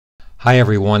Hi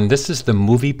everyone, this is the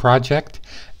movie project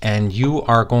and you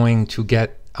are going to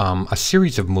get a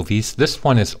series of movies. This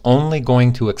one is only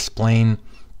going to explain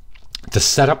the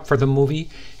setup for the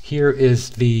movie. Here is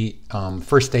the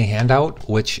first day handout,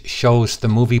 which shows the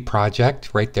movie project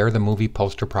right there, the movie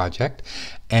poster project,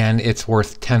 and it's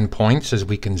worth 10 points as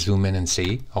we can zoom in and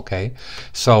see. Okay,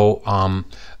 so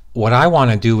what I want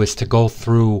to do is to go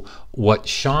through what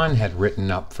Sean had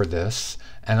written up for this,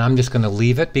 and I'm just going to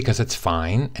leave it because it's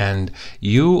fine, and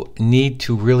you need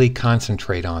to really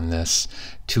concentrate on this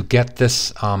to get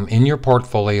this in your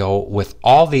portfolio with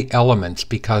all the elements,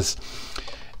 because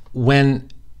when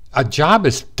a job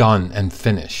is done and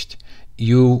finished,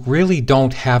 you really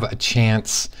don't have a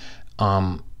chance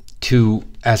to,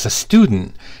 as a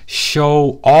student,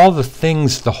 show all the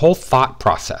things, the whole thought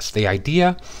process, the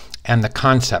idea and the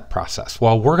concept process.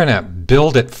 Well, we're going to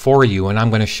build it for you, and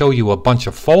I'm going to show you a bunch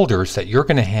of folders that you're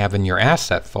going to have in your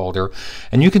asset folder,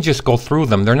 and you can just go through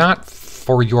them. They're not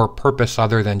for your purpose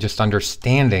other than just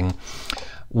understanding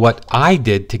what I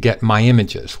did to get my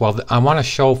images. Well, I want to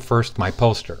show first my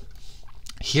poster.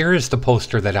 Here is the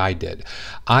poster that I did.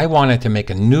 I wanted to make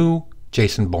a new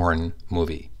Jason Bourne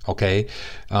movie. Okay,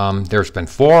 there's been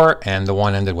 4, and the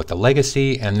one ended with The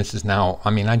Legacy, and this is now,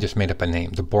 I just made up a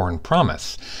name, The Bourne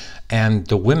Promise. And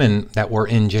the women that were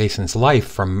in Jason's life,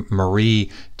 from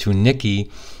Marie to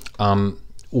Nikki, are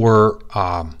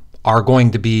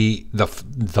going to be the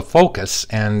focus.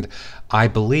 And I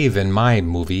believe in my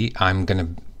movie,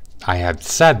 I have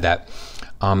said that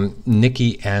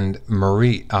Nikki and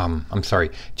Marie,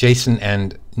 Jason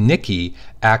and Nikki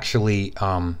actually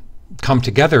come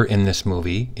together in this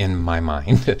movie, in my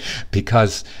mind,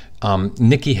 because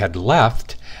Nikki had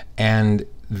left and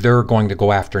they're going to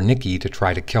go after Nikki to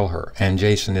try to kill her, and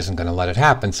Jason isn't going to let it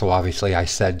happen. So obviously I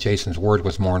said Jason's word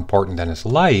was more important than his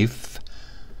life,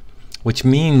 which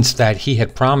means that he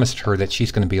had promised her that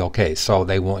she's going to be okay. So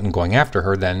they weren't going after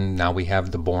her. Then now we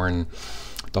have the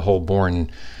whole Bourne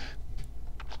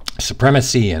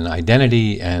supremacy and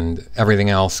identity and everything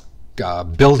else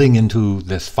building into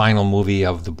this final movie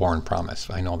of The Bourne Promise.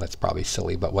 I know that's probably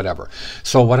silly, but whatever.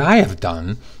 So what I have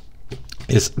done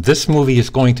is, this movie is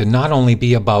going to not only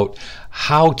be about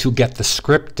how to get the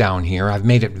script down here. I've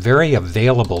made it very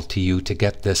available to you to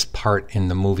get this part in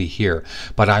the movie here,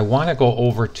 but I want to go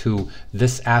over to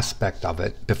this aspect of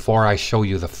it before I show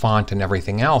you the font and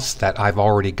everything else that I've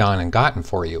already gone and gotten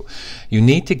for you. You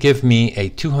need to give me a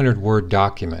 200-word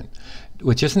document,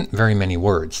 which isn't very many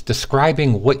words,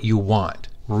 describing what you want.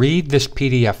 Read this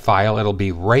PDF file. It'll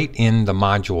be right in the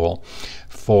module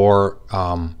for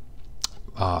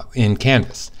in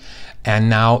Canvas. And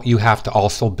now you have to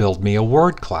also build me a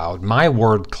word cloud. My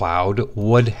word cloud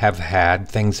would have had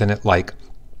things in it like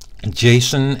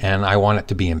Jason, and I want it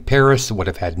to be in Paris. It would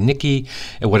have had Nikki.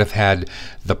 It would have had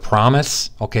the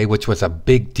promise, okay, which was a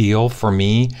big deal for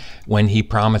me when he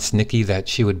promised Nikki that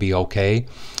she would be okay.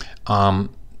 And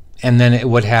then it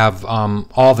would have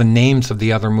all the names of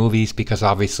the other movies, because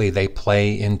obviously they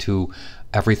play into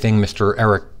everything.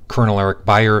 Colonel Eric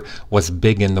Byer was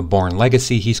big in the Bourne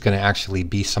Legacy. He's going to actually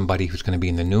be somebody who's going to be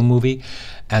in the new movie.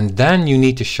 And then you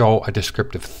need to show a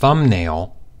descriptive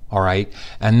thumbnail, all right?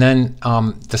 And then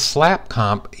the slap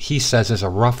comp, he says, is a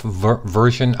rough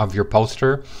version of your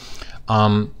poster.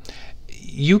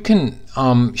 You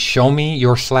can show me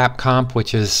your slap comp,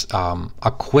 which is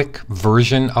a quick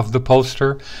version of the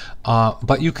poster,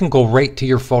 but you can go right to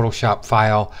your Photoshop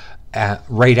file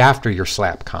right after your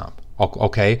slap comp.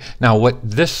 Okay, now what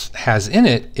this has in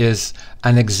it is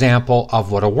an example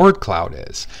of what a word cloud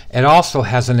is. It also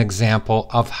has an example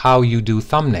of how you do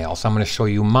thumbnails. I'm going to show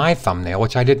you my thumbnail,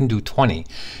 which I didn't do 20.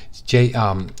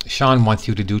 Sean wants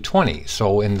you to do 20.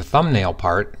 So in the thumbnail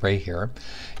part right here,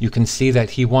 you can see that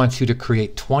he wants you to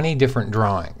create 20 different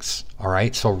drawings. All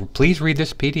right, so please read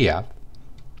this PDF.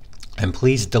 And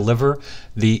please deliver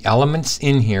the elements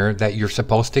in here that you're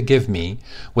supposed to give me,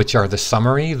 which are the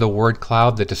summary, the word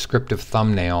cloud, the descriptive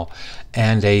thumbnail,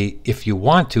 and if you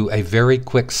want to, a very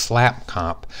quick slap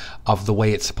comp of the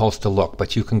way it's supposed to look.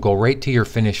 But you can go right to your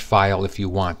finished file if you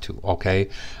want to, okay?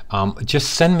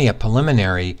 Just send me a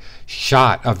preliminary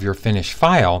shot of your finished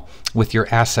file with your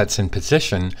assets in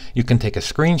position. You can take a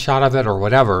screenshot of it or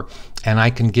whatever, and I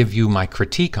can give you my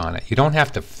critique on it. You don't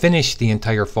have to finish the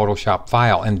entire Photoshop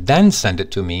file and then send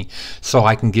it to me so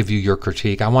I can give you your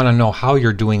critique. I want to know how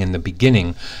you're doing in the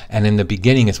beginning, and in the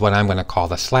beginning is what I'm going to call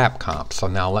the slap comp. So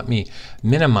now let me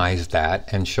minimize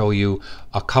that and show you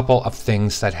a couple of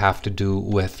things that have to do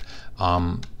with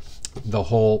the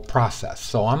whole process.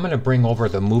 So I'm going to bring over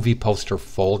the movie poster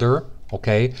folder,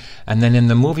 okay? And then in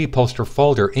the movie poster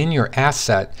folder, in your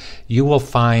asset, you will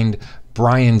find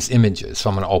Brian's images. So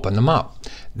I'm going to open them up.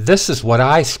 This is what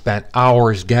I spent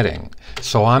hours getting.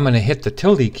 So I'm going to hit the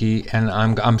tilde key and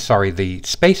I'm sorry, the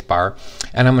space bar,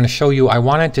 and I'm going to show you. I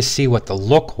wanted to see what the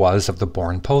look was of the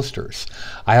Bourne posters.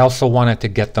 I also wanted to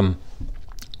get them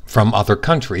from other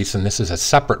countries, and this is a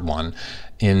separate one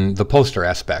in the poster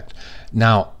aspect.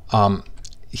 Now,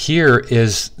 here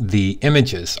is the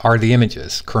images,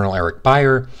 Colonel Eric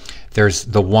Byer. There's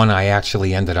the one I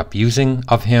actually ended up using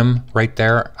of him right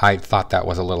there. I thought that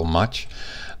was a little much.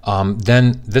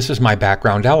 Then this is my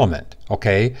background element,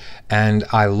 okay? And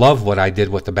I love what I did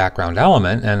with the background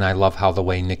element, and I love how the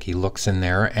way Nikki looks in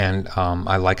there, and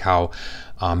I like how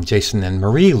Jason and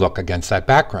Marie look against that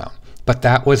background. But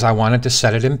that was, I wanted to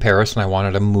set it in Paris, and I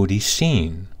wanted a moody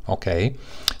scene, okay?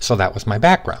 So that was my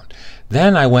background.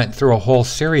 Then I went through a whole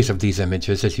series of these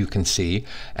images, as you can see,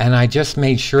 and I just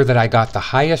made sure that I got the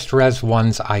highest res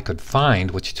ones I could find,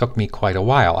 which took me quite a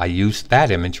while. I used that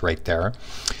image right there,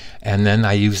 and then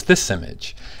I used this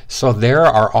image. So there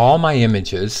are all my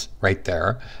images right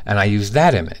there, and I used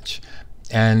that image.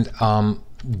 And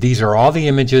these are all the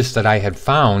images that I had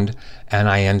found, and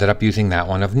I ended up using that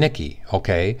one of Nikki,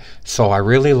 okay? So I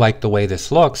really like the way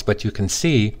this looks, but you can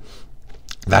see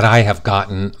that I have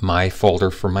gotten my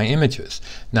folder for my images.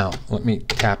 Now let me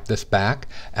tap this back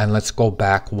and let's go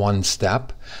back one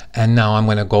step, and now I'm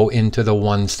going to go into the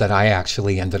ones that I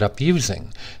actually ended up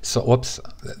using. So whoops,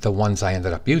 the ones I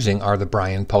ended up using are the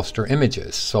Brian poster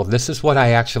images. So this is what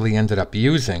I actually ended up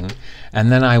using,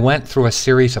 and then I went through a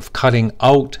series of cutting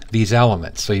out these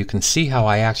elements. So you can see how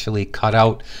I actually cut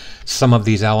out some of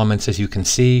these elements, as you can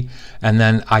see, and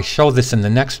then I show this in the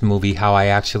next movie how I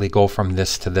actually go from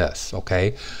this to this,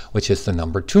 okay, which is the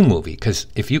number 2 movie. Because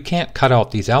if you can't cut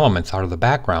out these elements out of the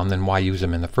background, then why use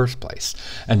them in the first place?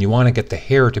 And you want to get the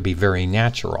hair to be very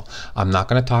natural. I'm not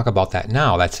going to talk about that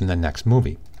now. That's in the next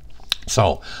movie.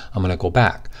 So I'm going to go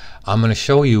back. I'm going to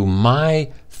show you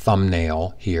my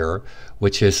thumbnail here,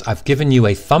 which is, I've given you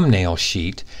a thumbnail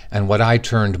sheet, and what I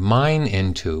turned mine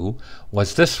into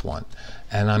was this one.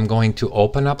 And I'm going to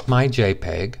open up my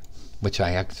JPEG, which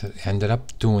I ended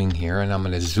up doing here, and I'm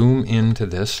going to zoom into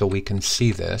this so we can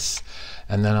see this,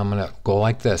 and then I'm going to go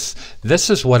like this. This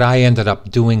is what I ended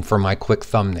up doing for my quick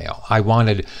thumbnail. I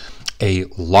wanted a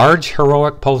large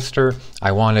heroic poster.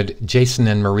 I wanted Jason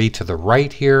and Marie to the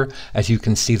right here, as you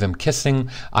can see them kissing.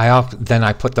 Then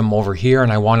I put them over here,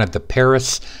 and I wanted the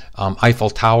Paris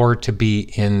Eiffel Tower to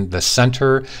be in the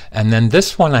center. And then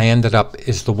this one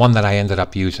is the one that I ended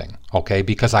up using, okay,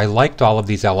 because I liked all of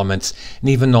these elements. And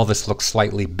even though this looks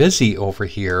slightly busy over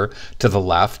here to the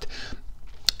left,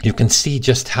 you can see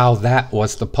just how that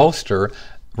was the poster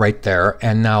right there,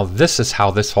 and now this is how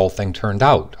this whole thing turned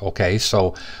out, okay?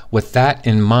 So with that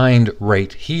in mind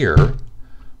right here,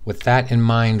 with that in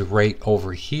mind right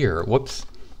over here, whoops,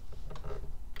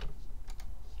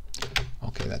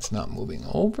 okay, that's not moving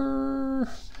over.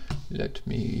 Let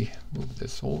me move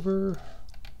this over.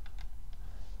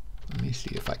 Let me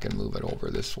see if I can move it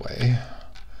over this way.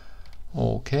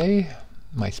 Okay,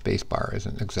 my space bar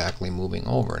isn't exactly moving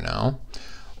over now.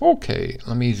 Okay,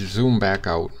 let me zoom back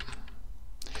out.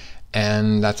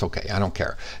 And that's okay, I don't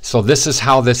care. So this is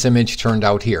how this image turned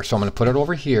out here. So I'm going to put it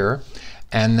over here,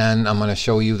 and then I'm going to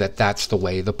show you that that's the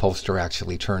way the poster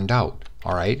actually turned out.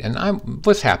 All right, and I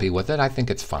was happy with it. I think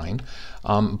it's fine.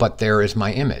 But there is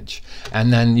my image.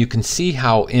 And then you can see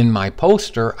how in my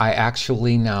poster I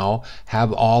actually now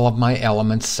have all of my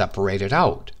elements separated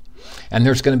out. And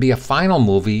there's going to be a final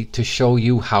movie to show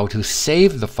you how to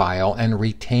save the file and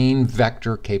retain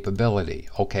vector capability,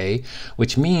 okay?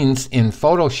 Which means in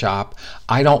Photoshop,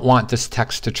 I don't want this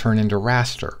text to turn into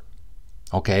raster,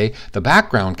 okay? The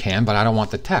background can, but I don't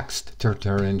want the text to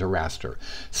turn into raster.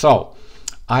 So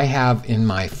I have in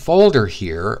my folder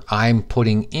here, I'm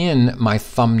putting in my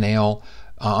thumbnail,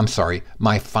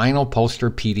 my final poster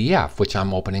PDF, which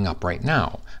I'm opening up right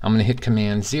now. I'm going to hit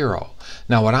Command 0.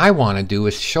 Now what I want to do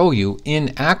is show you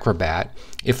in Acrobat,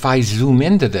 if I zoom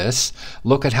into this,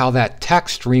 look at how that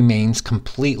text remains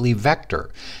completely vector.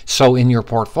 So in your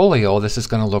portfolio, this is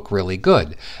going to look really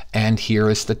good. And here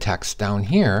is the text down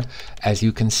here. As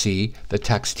you can see, the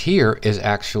text here is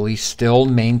actually still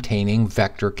maintaining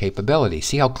vector capability.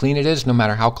 See how clean it is no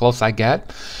matter how close I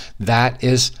get? That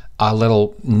is a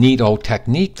little neato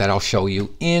technique that I'll show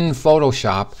you in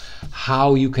Photoshop,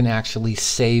 how you can actually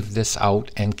save this out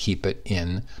and keep it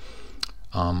in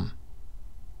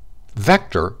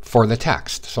vector for the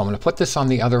text. So I'm going to put this on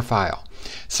the other file.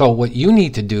 So what you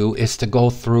need to do is to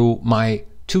go through my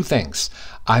two things.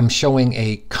 I'm showing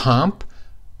a comp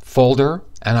folder,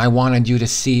 and I wanted you to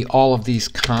see all of these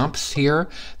comps here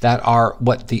that are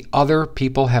what the other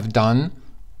people have done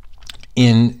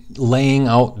in laying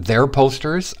out their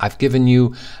posters. I've given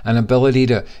you an ability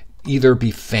to either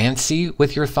be fancy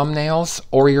with your thumbnails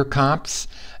or your comps,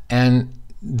 and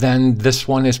then this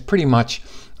one is pretty much,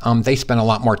 they spent a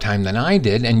lot more time than I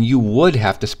did, and you would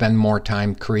have to spend more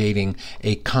time creating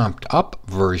a comped up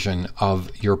version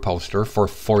of your poster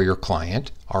for your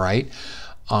client, all right?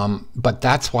 But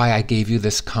that's why I gave you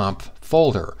this comp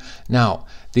folder. Now,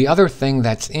 the other thing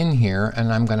that's in here,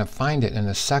 and I'm going to find it in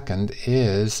a second,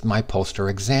 is my poster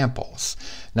examples.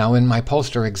 Now, in my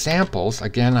poster examples,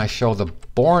 again, I show the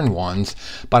born ones,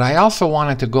 but I also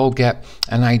wanted to go get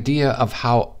an idea of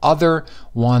how other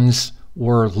ones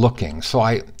were looking. So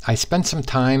I spent some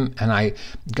time and I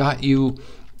got you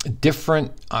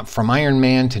different, from Iron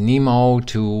Man to Nemo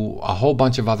to a whole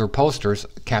bunch of other posters,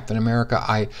 Captain America.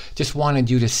 I just wanted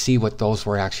you to see what those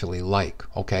were actually like,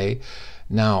 okay?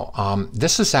 Now,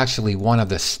 this is actually one of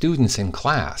the students in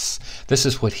class. This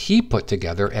is what he put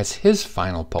together as his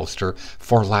final poster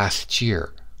for last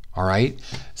year, all right?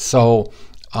 So,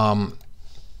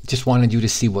 just wanted you to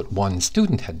see what one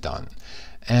student had done.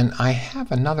 And I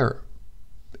have another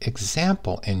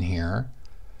example in here.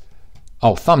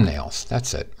 Oh, thumbnails,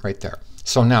 that's it, right there.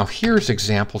 So now here's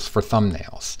examples for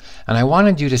thumbnails. And I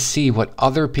wanted you to see what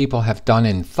other people have done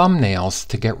in thumbnails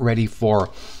to get ready for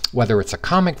whether it's a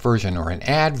comic version or an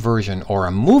ad version or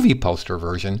a movie poster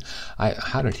version.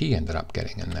 How did he end up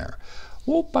getting in there?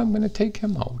 Whoop, I'm going to take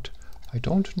him out. I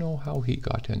don't know how he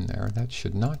got in there. That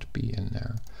should not be in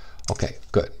there. Okay,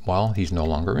 good. Well, he's no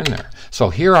longer in there. So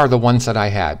here are the ones that I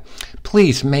had.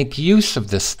 Please make use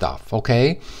of this stuff,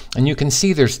 okay? And you can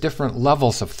see there's different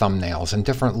levels of thumbnails and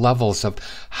different levels of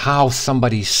how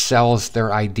somebody sells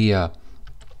their idea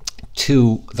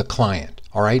to the client.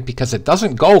 All right, because it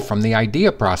doesn't go from the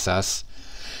idea process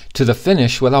to the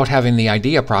finish without having the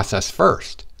idea process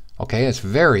first. Okay, it's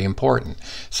very important.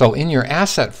 So in your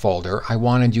asset folder, I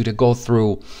wanted you to go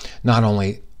through not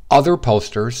only other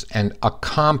posters and a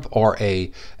comp, or a,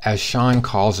 as Sean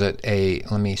calls it, a,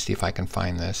 let me see if I can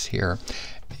find this here,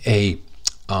 a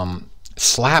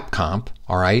slap comp,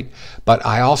 all right? But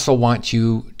I also want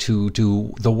you to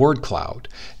do the word cloud.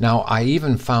 Now, I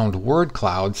even found word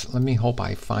clouds. Let me hope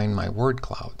I find my word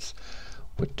clouds.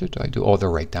 What did I do? Oh,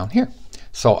 they're right down here.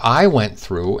 So I went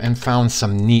through and found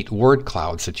some neat word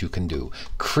clouds that you can do.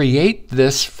 Create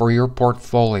this for your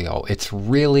portfolio. It's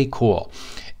really cool.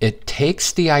 It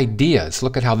takes the ideas.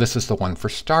 Look at how this is the one for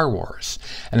Star Wars.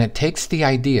 And it takes the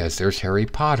ideas. There's Harry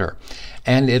Potter.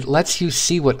 And it lets you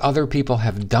see what other people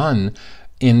have done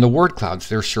in the word clouds.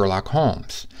 There's Sherlock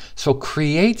Holmes. So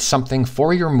create something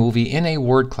for your movie in a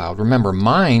word cloud. Remember,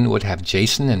 mine would have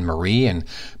Jason and Marie and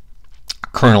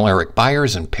Colonel Eric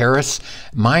Byers and Paris.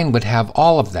 Mine would have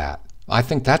all of that. I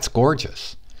think that's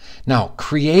gorgeous. Now,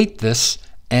 create this,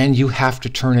 and you have to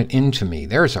turn it into me.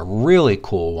 There's a really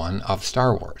cool one of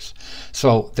Star Wars.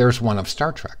 So there's one of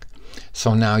Star Trek.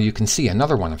 So now you can see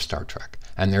another one of Star Trek.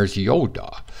 And there's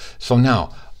Yoda. So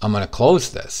now I'm going to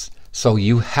close this. So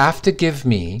you have to give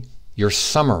me your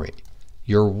summary,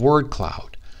 your word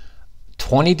cloud,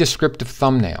 20 descriptive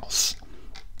thumbnails,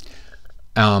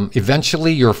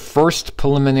 eventually your first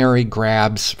preliminary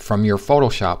grabs from your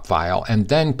Photoshop file, and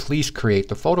then please create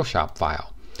the Photoshop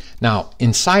file. Now,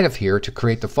 inside of here, to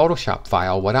create the Photoshop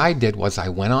file, what I did was I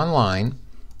went online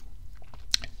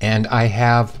and I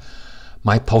have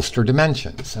my poster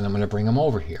dimensions, and I'm going to bring them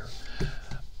over here.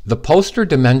 The poster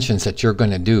dimensions that you're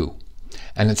going to do,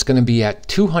 and it's going to be at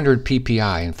 200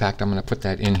 ppi. In fact, I'm going to put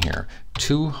that in here,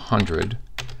 200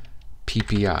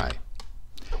 ppi.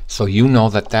 So you know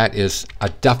that that is a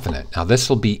definite. Now this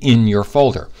will be in your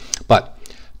folder, but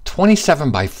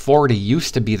 27 by 40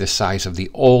 used to be the size of the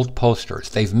old posters.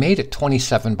 They've made it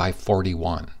 27 by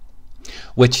 41,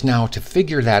 which now, to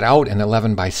figure that out in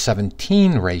 11 by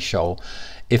 17 ratio,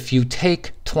 if you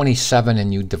take 27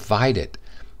 and you divide it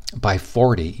by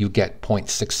 40, you get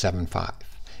 0.675.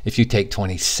 If you take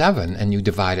 27 and you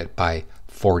divide it by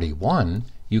 41,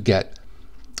 you get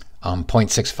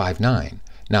 0.659.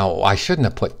 Now, I shouldn't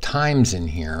have put times in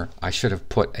here. I should have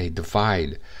put a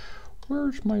divide.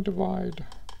 Where's my divide?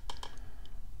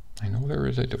 I know there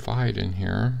is a divide in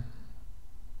here.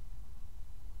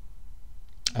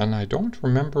 And I don't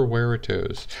remember where it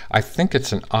is. I think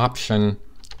it's an option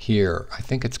here. I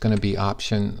think it's going to be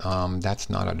option. That's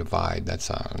not a divide. That's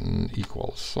an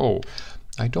equals. So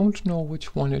I don't know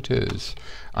which one it is.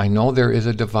 I know there is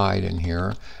a divide in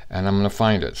here, and I'm going to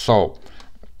find it. So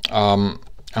I'm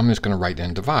just going to write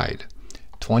in divide.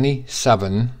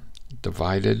 27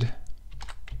 divided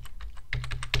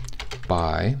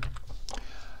by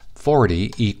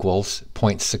 40 equals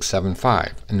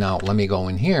 0.675. And now let me go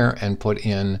in here and put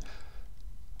in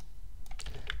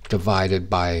divided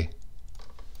by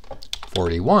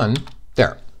 41,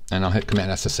 there, and I'll hit Command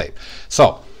S to save.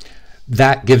 So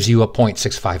that gives you a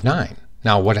 0.659.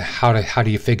 Now, how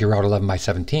do you figure out 11 by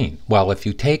 17? Well, if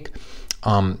you take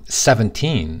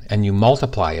 17 and you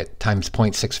multiply it times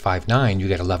 0.659, you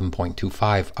get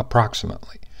 11.25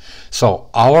 approximately.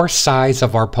 So our size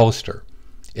of our poster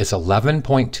is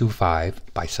 11.25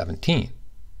 by 17.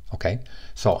 Okay,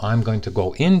 so I'm going to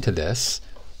go into this,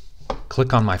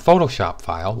 click on my Photoshop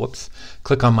file,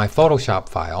 click on my Photoshop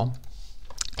file,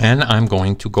 and I'm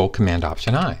going to go Command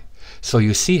Option I. So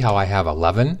you see how I have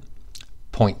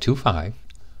 11.25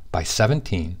 by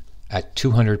 17 at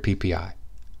 200 ppi.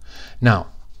 Now,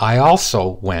 I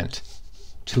also went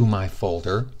to my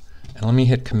folder, and let me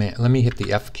hit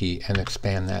the F key and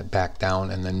expand that back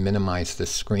down and then minimize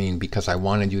this screen because I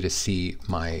wanted you to see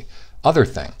my other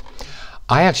thing.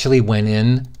 I actually went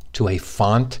in to a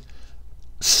font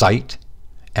site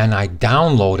and I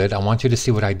downloaded. I want you to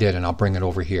see what I did, and I'll bring it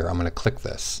over here. I'm going to click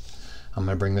this. I'm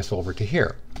going to bring this over to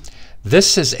here.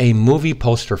 This is a movie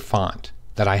poster font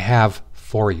that I have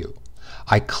for you.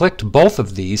 I clicked both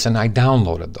of these and I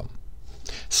downloaded them.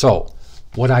 So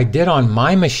what I did on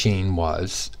my machine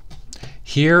was,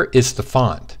 here is the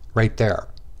font right there.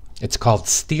 It's called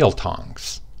Steel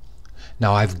Tongs.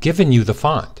 Now I've given you the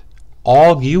font.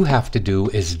 All you have to do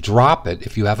is drop it.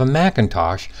 If you have a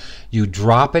Macintosh, you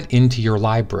drop it into your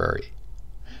library.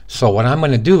 So what I'm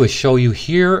going to do is show you,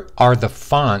 here are the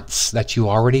fonts that you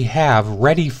already have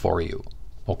ready for you.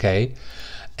 Okay?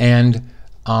 And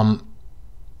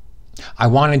I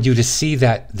wanted you to see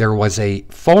that there was a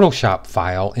Photoshop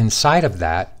file inside of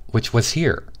that, which was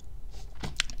here.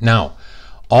 Now,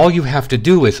 all you have to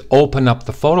do is open up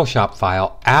the Photoshop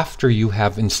file after you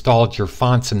have installed your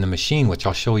fonts in the machine, which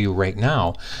I'll show you right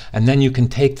now, and then you can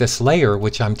take this layer,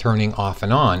 which I'm turning off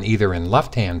and on, either in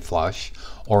left-hand flush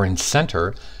or in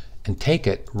center, and take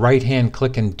it, right-hand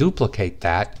click and duplicate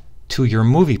that to your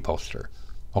movie poster.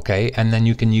 Okay, and then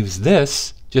you can use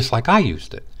this just like I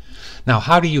used it. Now,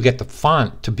 how do you get the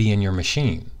font to be in your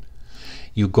machine?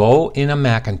 You go in a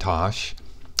Macintosh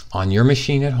on your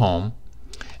machine at home,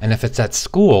 and if it's at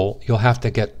school, you'll have to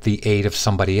get the aid of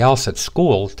somebody else at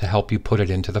school to help you put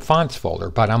it into the fonts folder.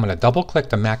 But I'm going to double click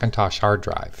the Macintosh hard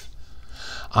drive.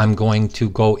 I'm going to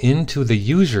go into the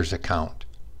user's account.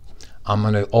 I'm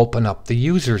going to open up the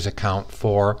user's account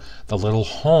for the little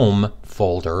home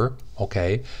folder.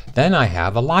 Okay, then I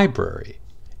have a library.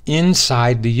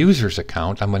 Inside the user's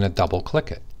account, I'm going to double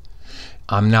click it.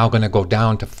 I'm now going to go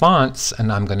down to fonts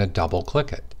and I'm going to double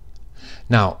click it.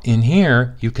 Now in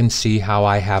here you can see how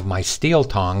I have my Steel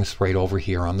Tongs right over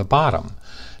here on the bottom.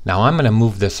 Now I'm going to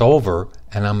move this over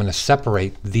and I'm going to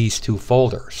separate these two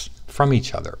folders from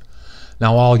each other.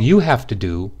 Now all you have to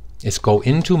do is go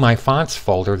into my fonts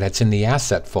folder that's in the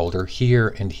asset folder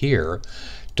here and here.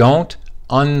 Don't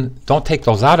take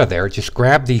those out of there. Just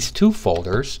grab these two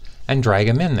folders and drag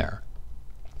them in there.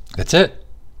 That's it.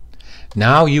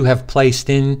 Now you have placed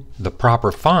in the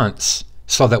proper fonts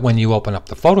so that when you open up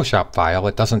the Photoshop file,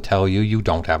 it doesn't tell you you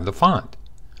don't have the font.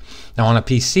 Now on a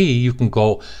PC, you can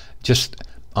go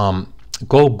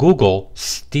Google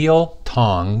Steel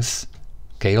Tongs.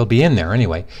 Okay, it'll be in there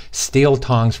anyway. Steel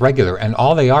Tongs regular, and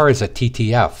all they are is a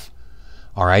TTF,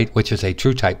 all right, which is a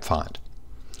TrueType font.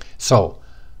 So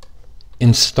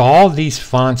install these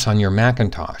fonts on your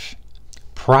Macintosh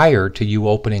prior to you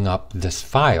opening up this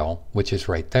file, which is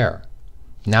right there.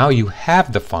 Now you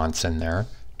have the fonts in there.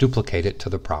 Duplicate it to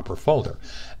the proper folder.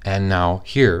 And now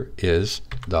here is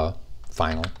the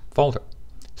final folder.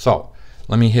 So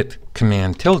let me hit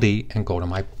Command tilde and go to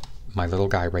my little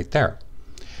guy right there.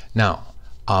 Now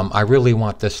I really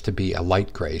want this to be a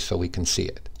light gray so we can see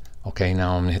it. Okay,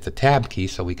 now I'm going to hit the Tab key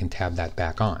so we can tab that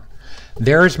back on.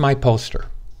 There's my poster.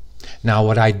 Now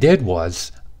what I did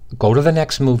was go to the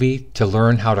next movie to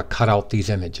learn how to cut out these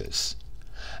images.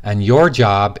 And your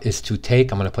job is to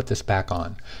take, I'm going to put this back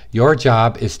on, your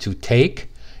job is to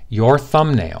take your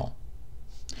thumbnail,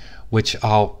 which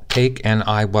I'll take and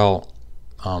I will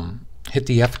hit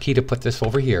the F key to put this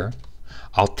over here.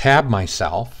 I'll tab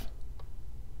myself.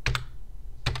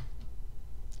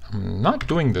 I'm not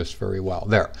doing this very well.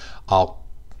 There. I'll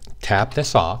tab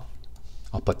this off.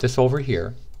 I'll put this over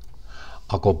here.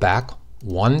 I'll go back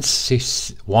one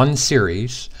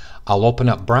series. I'll open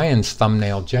up Brian's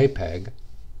thumbnail JPEG.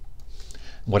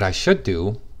 What I should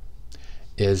do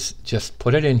is just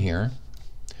put it in here,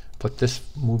 put this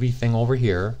movie thing over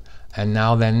here, and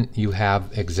now then you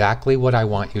have exactly what I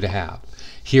want you to have.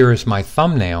 Here is my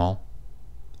thumbnail,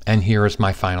 and here is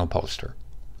my final poster.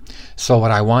 So what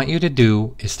I want you to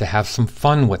do is to have some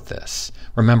fun with this.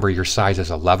 Remember, your size is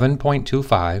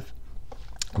 11.25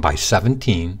 by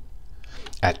 17,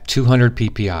 at 200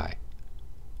 ppi.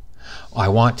 I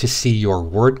want to see your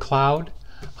word cloud.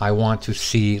 I want to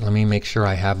see, let me make sure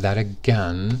I have that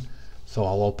again. So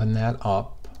I'll open that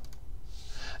up.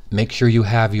 Make sure you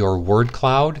have your word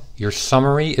cloud. Your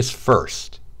summary is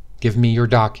first. Give me your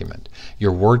document.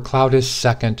 Your word cloud is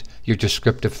second. Your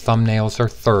descriptive thumbnails are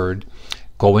third.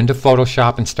 Go into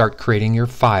Photoshop and start creating your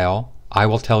file. I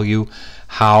will tell you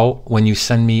how, when you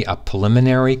send me a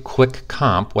preliminary quick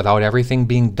comp without everything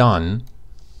being done,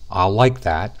 I'll like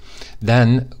that.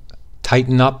 Then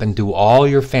tighten up and do all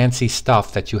your fancy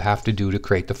stuff that you have to do to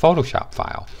create the Photoshop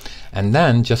file. And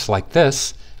then, just like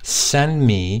this, send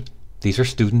me, these are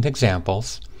student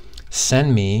examples,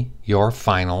 send me your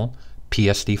final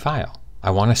PSD file.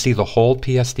 I want to see the whole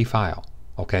PSD file.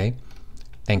 Okay?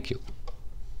 Thank you.